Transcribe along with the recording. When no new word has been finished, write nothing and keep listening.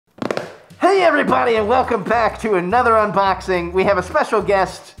Hey everybody, and welcome back to another unboxing. We have a special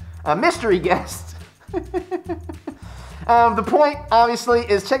guest, a mystery guest. The point, obviously,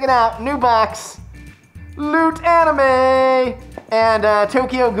 is check it out, new box, Loot Anime, and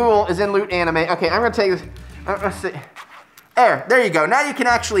Tokyo Ghoul is in Loot Anime. Okay, I'm gonna take this. Let's see. There you go. Now you can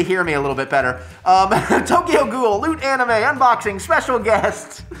actually hear me a little bit better. Tokyo Ghoul, Loot Anime, unboxing, special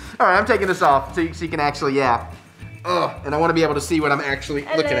guest. All right, I'm taking this off so you can actually, yeah. And I want to be able to see what I'm actually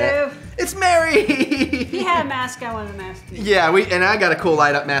looking at. It's Mary! He had a mask, I wanted a mask too. Yeah, and I got a cool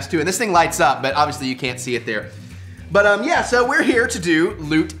light up mask too. And this thing lights up, but obviously you can't see it there. But yeah, so we're here to do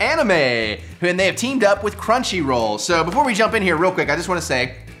Loot Anime. And they have teamed up with Crunchyroll. So before we jump in here real quick, I just want to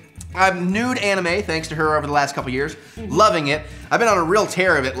say, I've nude anime, thanks to her over the last couple years. Loving it. I've been on a real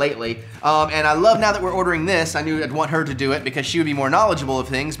tear of it lately. And I love now that we're ordering this. I knew I'd want her to do it because she would be more knowledgeable of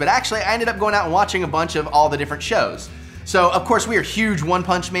things. But actually, I ended up going out and watching a bunch of all the different shows. So, of course, we are huge One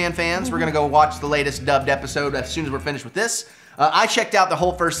Punch Man fans. We're gonna go watch the latest dubbed episode as soon as we're finished with this. I checked out the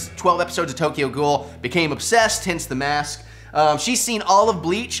whole first 12 episodes of Tokyo Ghoul, became obsessed, hence the mask. She's seen all of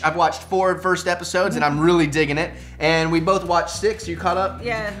Bleach. I've watched 4 first episodes and I'm really digging it. And we both watched 6, you caught up?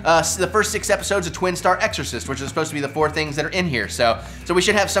 Yeah. The first 6 episodes of Star Exorcists, which are supposed to be the 4 things that are in here. So we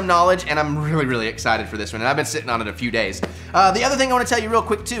should have some knowledge, and I'm really, really excited for this one. And I've been sitting on it a few days. The other thing I want to tell you real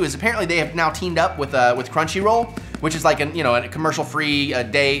quick too is apparently they have now teamed up with Crunchyroll, which is like a commercial-free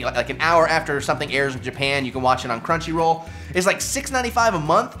day, like an hour after something airs in Japan, you can watch it on Crunchyroll. It's like $6.95 a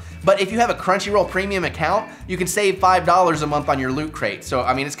month, but if you have a Crunchyroll premium account, you can save $5 a month on your loot crate. So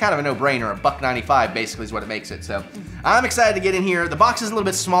I mean, it's kind of a no-brainer. $1.95 basically is what it makes it. So I'm excited to get in here. The box is a little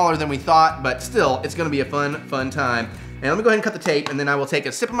bit smaller than we thought, but still, it's gonna be a fun time. And let me go ahead and cut the tape, and then I will take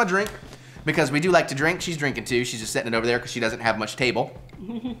a sip of my drink, because we do like to drink. She's drinking too. She's just setting it over there because she doesn't have much table.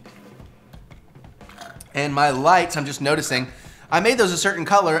 And my lights, I'm just noticing, I made those a certain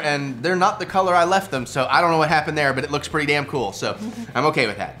color and they're not the color I left them, so I don't know what happened there, but it looks pretty damn cool, so I'm okay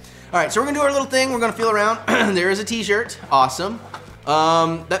with that. All right, so we're gonna do our little thing. We're gonna feel around. There is a t-shirt, awesome.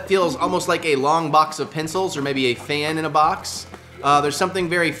 That feels almost like a long box of pencils or maybe a fan in a box. There's something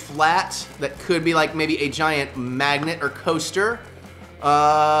very flat that could be like maybe a giant magnet or coaster.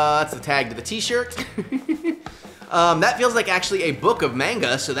 That's the tag to the t-shirt. That feels like actually a book of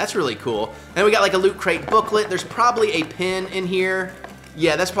manga, so that's really cool. And we got like a Loot Crate booklet. There's probably a pin in here.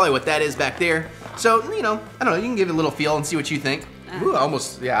 Yeah, that's probably what that is back there. So, you know, I don't know, you can give it a little feel and see what you think. Ooh,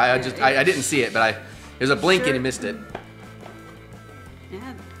 almost, yeah, I didn't see it, but there's a blink and you missed it.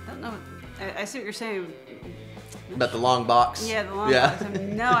 Yeah, I don't know. I see what you're saying. About the long box? Yeah, the long box. I have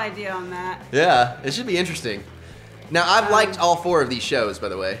no idea on that. Yeah, it should be interesting. Now, I've liked all 4 of these shows, by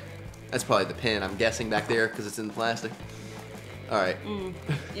the way. That's probably the pin, I'm guessing, back there, because it's in the plastic. All right.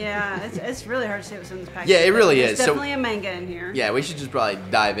 Yeah, it's really hard to see what's in this package. Yeah, it really is. There's definitely a manga in here. Yeah, we should just probably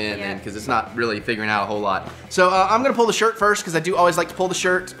dive in, because it's not really figuring out a whole lot. So I'm going to pull the shirt first, because I do always like to pull the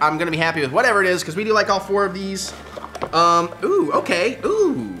shirt. I'm going to be happy with whatever it is, because we do like all 4 of these. Ooh, okay.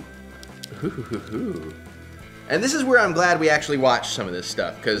 Ooh. Ooh. And this is where I'm glad we actually watched some of this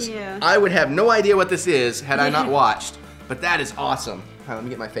stuff, because I would have no idea what this is had I not watched. But that is awesome. Let me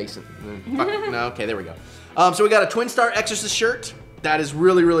get my face in. No, okay, there we go. So we got a Star Exorcist shirt. That is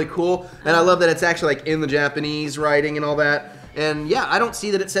really, really cool. And I love that it's actually like in the Japanese writing and all that. And yeah, I don't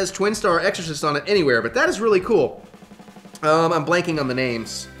see that it says Star Exorcist on it anywhere, but that is really cool. I'm blanking on the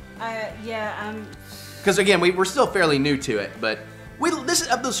names. Yeah, because again, we're still fairly new to it, but this is,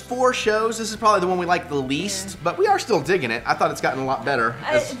 of those 4 shows, this is probably the one we like the least, but we are still digging it. I thought it's gotten a lot better.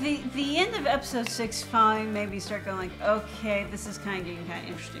 The end of episode 6 finally made me start going like, okay, this is kind of getting kind of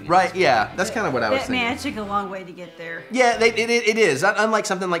interesting. Right, yeah, that's kind of what I was thinking. Man, it took a long way to get there. Yeah, it is. Unlike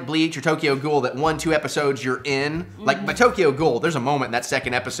something like Bleach or Tokyo Ghoul, that 1-2 episodes you're in. Like, by Tokyo Ghoul, there's a moment in that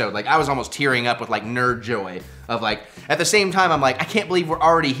 2nd episode, like, I was almost tearing up with, like, nerd joy. Of, like, at the same time, I'm like, I can't believe we're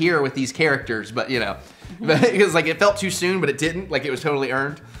already here with these characters, but, you know. Because like it felt too soon, but it didn't. Like it was totally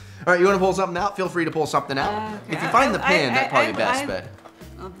earned. All right, you want to pull something out? Feel free to pull something out. Okay. If you find the pin, that'd probably be best bet.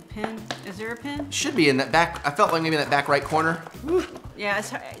 Oh, the pin? Is there a pin? Should be in that back. I felt like maybe in that back right corner. Yeah, it's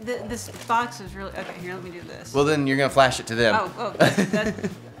hard. This box is really okay. Here, let me do this. Well, then you're gonna flash it to them. Oh, that's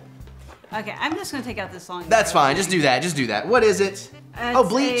okay. I'm just gonna take out this long. That's fine. Just do that. Just do that. What is it? Oh,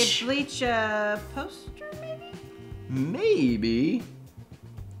 Bleach. A Bleach poster, maybe. Maybe.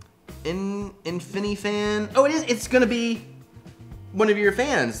 Infinifan. Oh, it is. It's gonna be one of your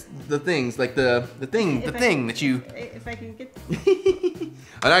fans. The things like the thing that you. If I can get.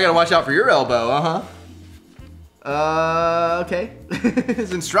 And I gotta watch out for your elbow. Okay.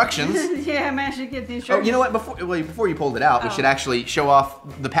 His instructions. Yeah, I managed to get the instructions. Oh, you know what? Before you pulled it out, we should actually show off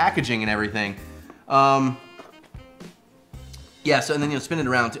the packaging and everything. Yeah, so and then you'll spin it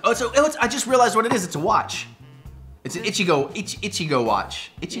around. I just realized what it is. It's a watch. It's an Ichigo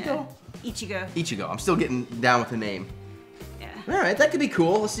watch. Ichigo? Yeah. Ichigo. Ichigo. I'm still getting down with the name. Yeah. All right, that could be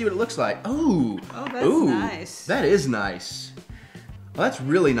cool. Let's see what it looks like. Oh, that's nice. That is nice. Well, that's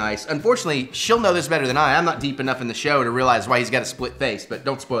really nice. Unfortunately, she'll know this better than I. I'm not deep enough in the show to realize why he's got a split face, but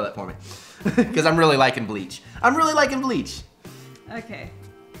don't spoil that for me. Because I'm really liking Bleach. Okay.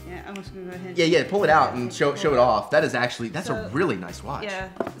 Yeah, I'm just gonna go ahead. Yeah, pull it out and show it off. That is actually, that's a really nice watch. Yeah,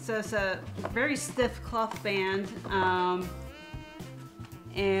 so it's a very stiff cloth band,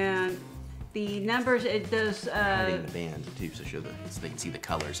 and the numbers, it does... Hiding the band too, so they can see the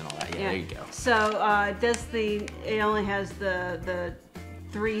colors and all that. Yeah, there you go. So it only has the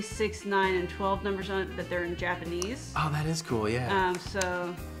 3, 6, 9, and 12 numbers on it, but they're in Japanese. Oh, that is cool, yeah.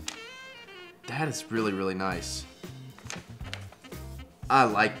 So... That is really, really nice. I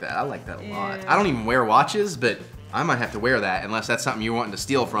like that. I like that a lot. Yeah. I don't even wear watches, but I might have to wear that unless that's something you're wanting to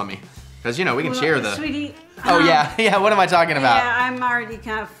steal from me. Because, you know, we can share the... Sweetie... Oh, yeah, what am I talking about? Yeah, I'm already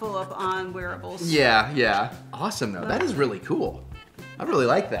kind of full up on wearables. Yeah. Awesome, though. That is really cool. I really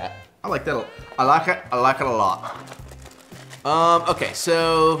like that. I like that. I like it a lot. Okay,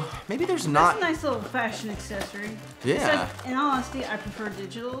 so maybe there's not... That's a nice little fashion accessory. Yeah. In all honesty, I prefer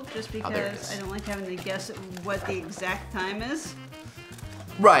digital just because I don't like having to guess what the exact time is.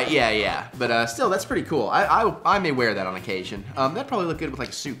 Right, yeah. But still, that's pretty cool. I may wear that on occasion. That'd probably look good with like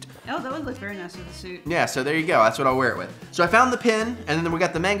a suit. Oh, that would look very nice with a suit. Yeah, so there you go. That's what I'll wear it with. So I found the pin, and then we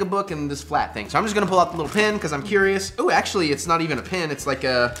got the manga book and this flat thing. So I'm just gonna pull out the little pin because I'm curious. Oh, actually, it's not even a pin. It's like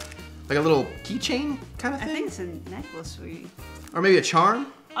a little keychain kind of thing. I think it's a necklace, sweetie. Or maybe a charm.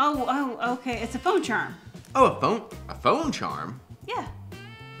 Oh, okay. It's a phone charm. Oh, a phone charm. Yeah.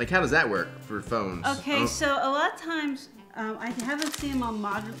 Like how does that work for phones? Okay, so a lot of times I haven't seen them on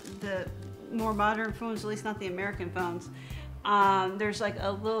the more modern phones, at least not the American phones. There's like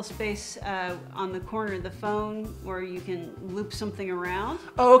a little space on the corner of the phone where you can loop something around.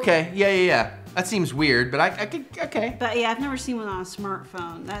 Oh, okay. Yeah. That seems weird, but I could, okay. But yeah, I've never seen one on a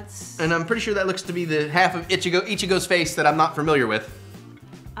smartphone. And I'm pretty sure that looks to be the half of Ichigo's face that I'm not familiar with.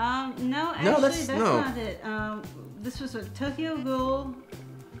 No, actually, that's not it. This was a Tokyo Ghoul,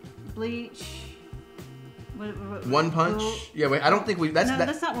 Bleach. One Punch? Ghoul. Yeah, wait, I don't think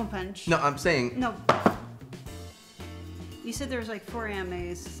that's not One Punch. No, I'm saying... No. You said there was like 4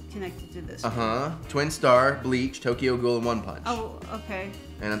 animes connected to this. Twin Star, Bleach, Tokyo Ghoul, and One Punch. Oh, okay.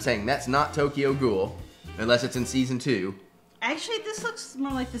 And I'm saying that's not Tokyo Ghoul, unless it's in season 2. Actually, this looks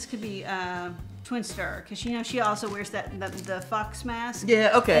more like this could be Twin Star, because you know she also wears the fox mask.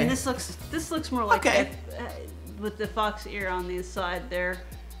 Yeah, okay. And this looks more like that, with the fox ear on the side there.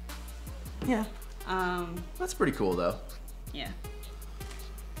 Yeah. That's pretty cool though. Yeah.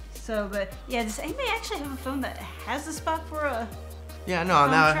 So, but yeah, does anybody actually have a phone that has a spot for a? Yeah, no.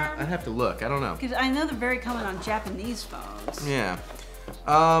 Now I'd have to look. I don't know. Because I know they're very common on Japanese phones. Yeah.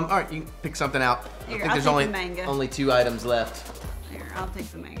 All right, you can pick something out. Here, I think there's only 2 items left. Here, I'll take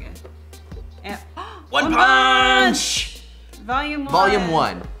the manga. And, One Punch! Volume 1. Volume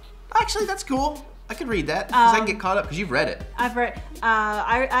 1. Actually, that's cool. I could read that because I can get caught up because you've read it. I've read.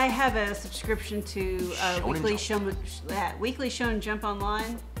 I have a subscription to Weekly Shonen Jump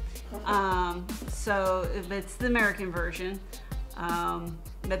Online. So it's the American version.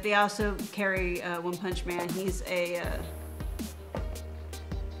 But they also carry One Punch Man. He's a.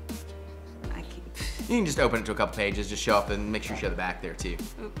 You can just open it to a couple pages, just show up and make sure you show the back there too.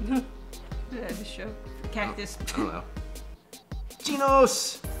 Did I just show cactus? I don't know.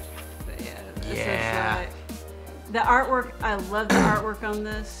 Genos! But yeah. The artwork, I love the artwork on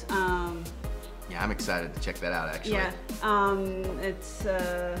this. Yeah, I'm excited to check that out actually. Yeah. It's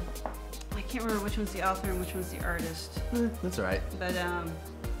I can't remember which one's the author and which one's the artist. That's all right. But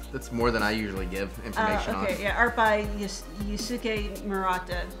that's more than I usually give information on. Okay, yeah, art by Yusuke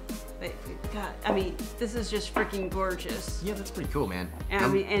Murata. God, I mean, this is just freaking gorgeous. Yeah, that's pretty cool, man.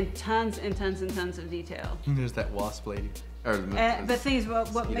 And and tons and tons and tons of detail. There's that wasp lady. But the thing is,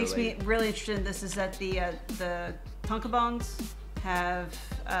 what makes me really interested in this is that the tankobons have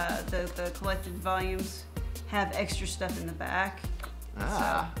the collected volumes have extra stuff in the back.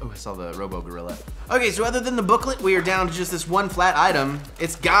 Ah, oh, I saw the Robo Gorilla. Okay, so other than the booklet, we are down to just this one flat item.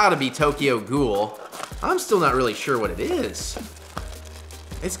 It's gotta be Tokyo Ghoul. I'm still not really sure what it is.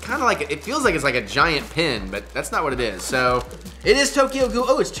 It's kind of like, it feels like it's like a giant pin, but that's not what it is. So, it is Tokyo Ghoul.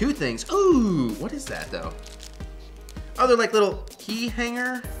 Oh, it's 2 things. Ooh, what is that though? Oh, they're like little key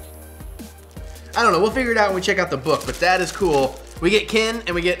hanger? I don't know, we'll figure it out when we check out the book, but that is cool. We get Kin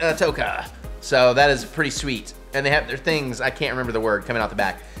and we get Toka. So that is pretty sweet. And they have their things, I can't remember the word, coming out the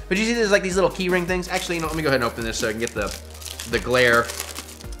back. But you see there's like these little key ring things. Actually, you know, let me go ahead and open this so I can get the the glare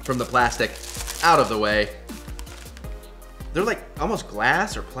from the plastic out of the way. They're like almost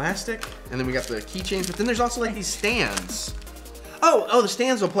glass or plastic. And then we got the keychains, but then there's also like these stands. Oh, the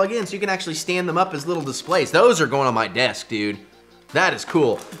stands will plug in so you can actually stand them up as little displays. Those are going on my desk, dude. That is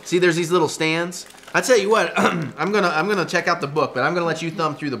cool. See, there's these little stands. I tell you what, I'm gonna check out the book, but I'm gonna let you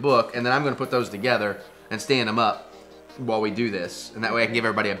thumb through the book, and then I'm gonna put those together and stand them up while we do this, and that way I can give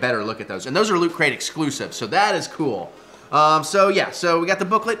everybody a better look at those. And those are Loot Crate exclusives, so that is cool. So yeah, so we got the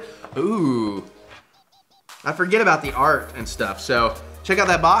booklet. Ooh, I forget about the art and stuff. So check out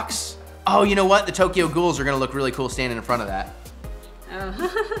that box. Oh, you know what? The Tokyo Ghouls are gonna look really cool standing in front of that.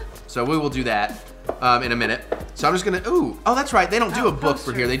 Oh. So we will do that in a minute. So I'm just gonna, oh, that's right. They don't do a book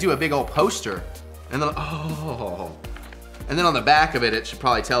for here. They do a big old poster. And then, and then on the back of it, it should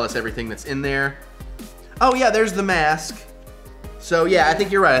probably tell us everything that's in there. Oh yeah, there's the mask. So yeah, I think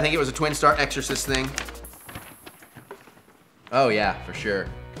you're right. I think it was a twin Star Exorcist thing. Oh yeah, for sure.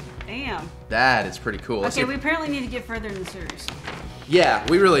 Damn. That is pretty cool. Okay, we apparently need to get further in the series. Yeah,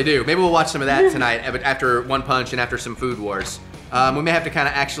 we really do. Maybe we'll watch some of that tonight after One Punch and after some Food Wars. We may have to kind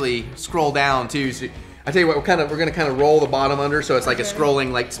of actually scroll down too. So I tell you what, we're gonna kind of roll the bottom under so it's like a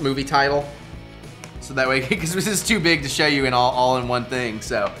scrolling like movie title. So that way, because this is too big to show you in all in one thing.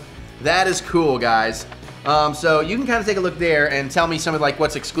 So that is cool, guys. So you can kind of take a look there and tell me some of like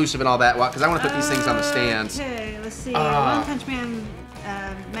what's exclusive and all that, because I want to put these things on the stands. Okay, let's see. One Punch Man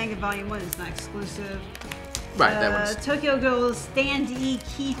manga volume 1 is not exclusive. Right, that one's. Tokyo Ghouls Standee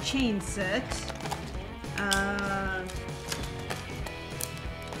keychain set.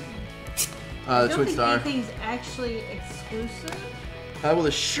 The Twin Star. Anything's actually exclusive. Well,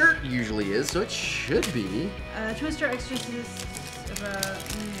 the shirt usually is, so it should be. Twin Star Exorcists.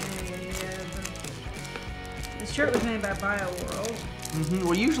 The shirt was made by BioWorld.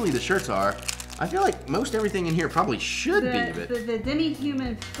 Well, usually the shirts are. I feel like most everything in here probably should be, but the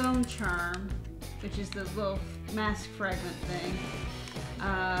Demi-Human phone charm, which is the little mask fragment thing.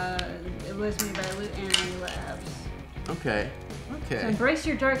 It was made by Loot Anime Labs. Okay. So embrace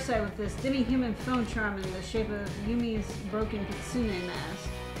your dark side with this Demi-Human phone charm in the shape of Yumi's broken Kitsune mask.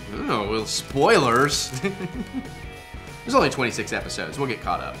 Oh, well, spoilers. There's only 26 episodes. We'll get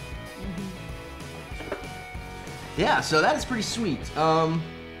caught up. Yeah, so that is pretty sweet.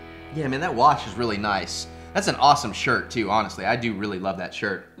 Yeah, man, that watch is really nice. That's an awesome shirt, too, honestly. I do really love that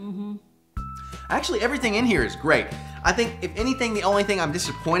shirt. Actually, everything in here is great. I think, if anything, the only thing I'm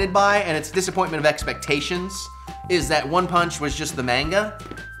disappointed by, and it's disappointment of expectations, is that One Punch was just the manga.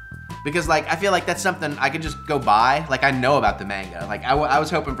 Because, like, I feel like that's something I could just go buy. Like, I know about the manga. Like, I was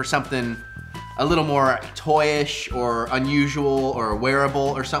hoping for something a little more toyish or unusual or wearable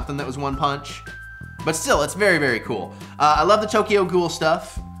or something that was One Punch. But still, it's very, very cool. I love the Tokyo Ghoul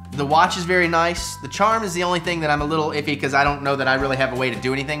stuff. The watch is very nice. The charm is the only thing that I'm a little iffy because I don't know that I really have a way to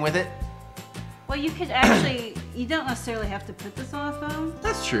do anything with it. Well, you could actually, you don't necessarily have to put this on a phone.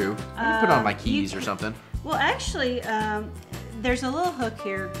 That's true. I can put it on my keys or something. Well, actually, there's a little hook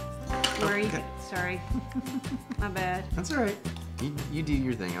here where you can, sorry, my bad. That's all right. You do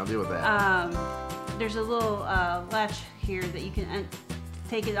your thing. I'll deal with that. There's a little latch here that you can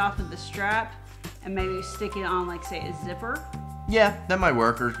take it off of the strap and maybe stick it on, like, say, a zipper. Yeah, that might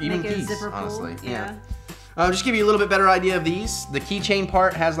work, or even Make it a keys, zipper pull. honestly. Yeah. Just give you a little bit better idea of these. The keychain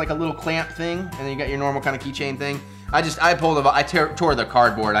part has like a little clamp thing, and then you got your normal kind of keychain thing. I tore the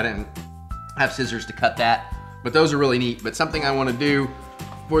cardboard. I didn't have scissors to cut that, but those are really neat. But something I want to do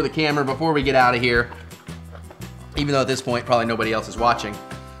for the camera before we get out of here, even though at this point probably nobody else is watching,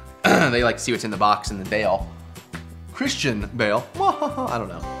 they like to see what's in the box and the bail. Christian Bale. I don't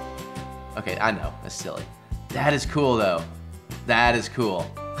know. Okay, I know. That's silly. That is cool, though. That is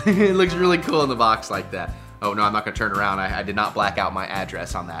cool. It looks really cool in the box like that. Oh, no, I'm not going to turn around. I did not black out my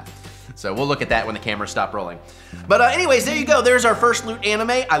address on that. So we'll look at that when the camera stops rolling. But anyways, there you go. There's our first Loot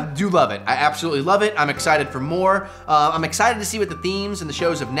anime. I do love it. I absolutely love it. I'm excited for more. I'm excited to see what the themes and the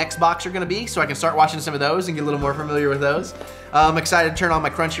shows of next box are going to be, so I can start watching some of those and get a little more familiar with those. I'm excited to turn on my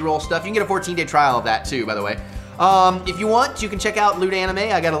Crunchyroll stuff. You can get a 14-day trial of that too, by the way. If you want, you can check out Loot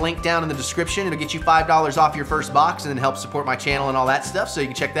Anime. I got a link down in the description. It'll get you $5 off your first box and then help support my channel and all that stuff, so you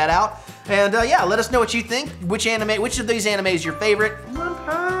can check that out. And yeah, let us know what you think. Which of these anime is your favorite? One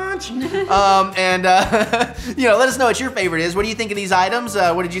Punch. You know, let us know what your favorite is. What do you think of these items?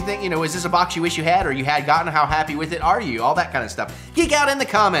 What did you think? You know, is this a box you wish you had or you had gotten? How happy with it are you? All that kind of stuff. Geek out in the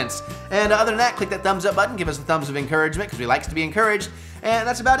comments. And other than that, click that thumbs up button. Give us a thumbs of encouragement because we likes to be encouraged. And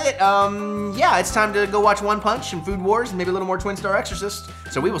that's about it. Yeah, it's time to go watch One Punch and Food Wars and maybe a little more Twin Star Exorcist.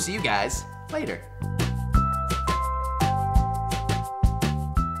 So we will see you guys later.